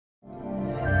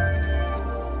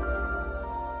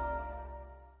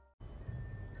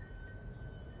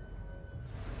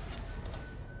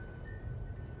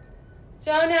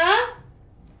Jonah?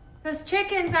 Those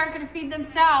chickens aren't gonna feed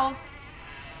themselves.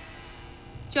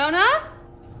 Jonah?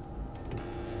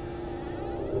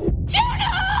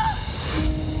 Jonah!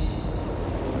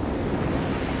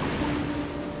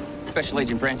 Special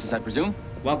Agent Francis, I presume?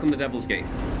 Welcome to Devil's Gate.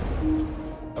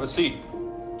 Have a seat.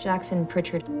 Jackson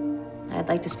Pritchard. I'd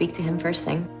like to speak to him first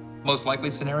thing. Most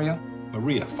likely scenario?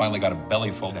 Maria finally got a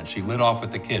belly full and she lit off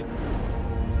with the kid.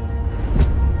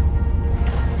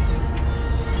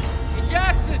 Hey,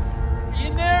 Jackson! You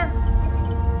in there?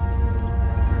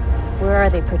 Where are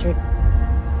they, Pritchard?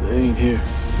 They ain't here.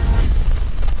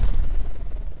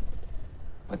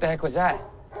 What the heck was that?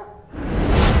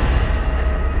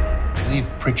 Leave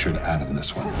Pritchard out of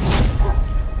this one.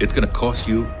 It's gonna cost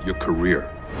you your career.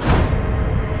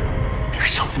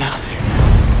 There's something out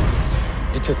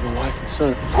there. They took my wife and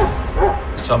son.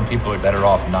 Some people are better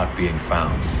off not being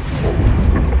found.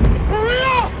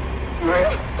 Maria!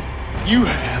 Maria! You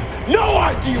have no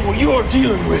idea what you are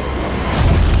dealing with.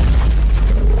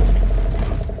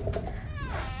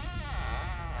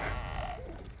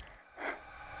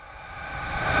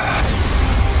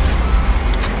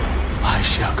 Life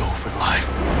shall go for life.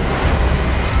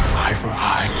 Eye for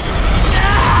eye.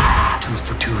 Tooth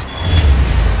for tooth.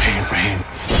 Hand for hand.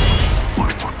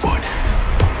 Foot for foot.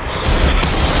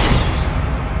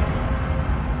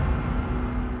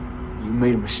 You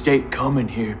made a mistake coming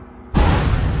here.